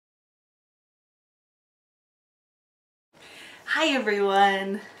Hi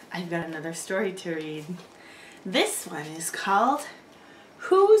everyone! I've got another story to read. This one is called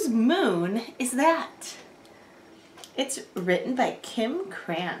Whose Moon Is That? It's written by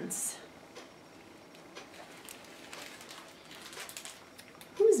Krans.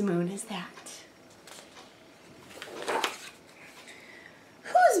 Whose moon is that?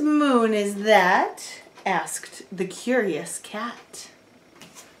 Whose moon is that? Asked the curious cat.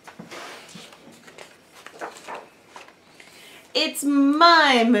 It's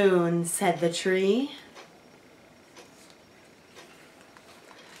my moon, said the tree.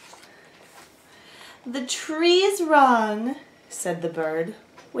 The tree is wrong, said the bird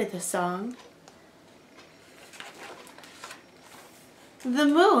with a song. The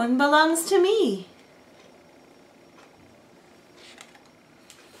moon belongs to me.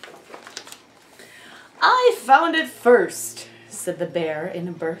 I found it first, said the bear in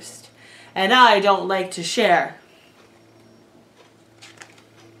a burst, and I don't like to share.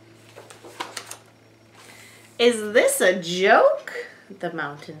 Is this a joke? The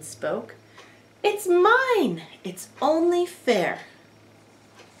mountain spoke. It's mine. It's only fair.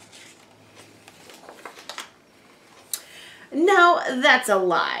 No, that's a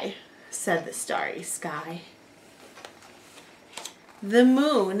lie, said the starry sky. The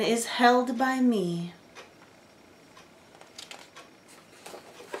moon is held by me.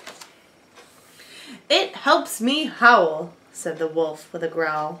 It helps me howl, said the wolf with a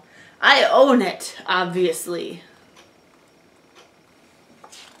growl. I own it, obviously.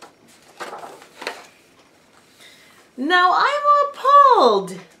 Now I'm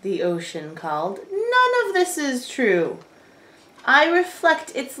appalled, the ocean called. None of this is true. I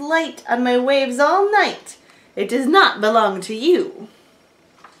reflect its light on my waves all night. It does not belong to you.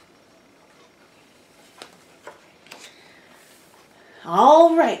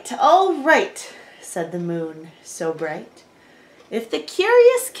 All right, said the moon so bright. If the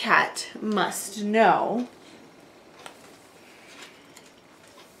curious cat must know,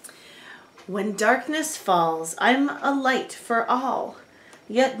 when darkness falls, I'm a light for all,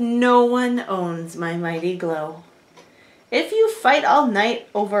 yet no one owns my mighty glow. If you fight all night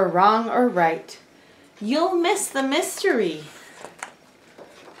over wrong or right, you'll miss the mystery.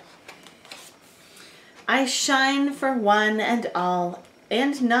 I shine for one and all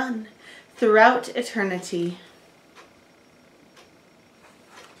and none throughout eternity.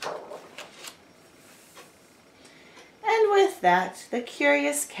 And with that, the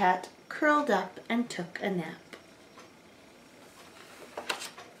curious cat curled up and took a nap.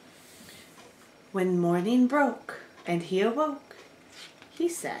 When morning broke and he awoke, he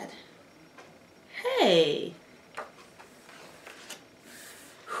said, Hey,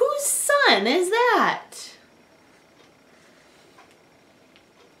 whose son is that?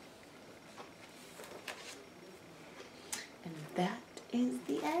 And that is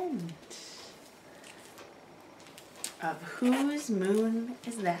the end of Whose Moon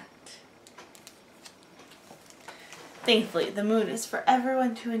Is That? Thankfully, the moon is for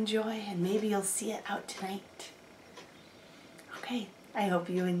everyone to enjoy, and maybe you'll see it out tonight. Okay, I hope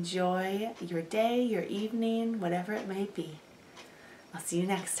you enjoy your day, your evening, whatever it may be. I'll see you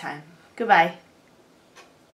next time. Goodbye.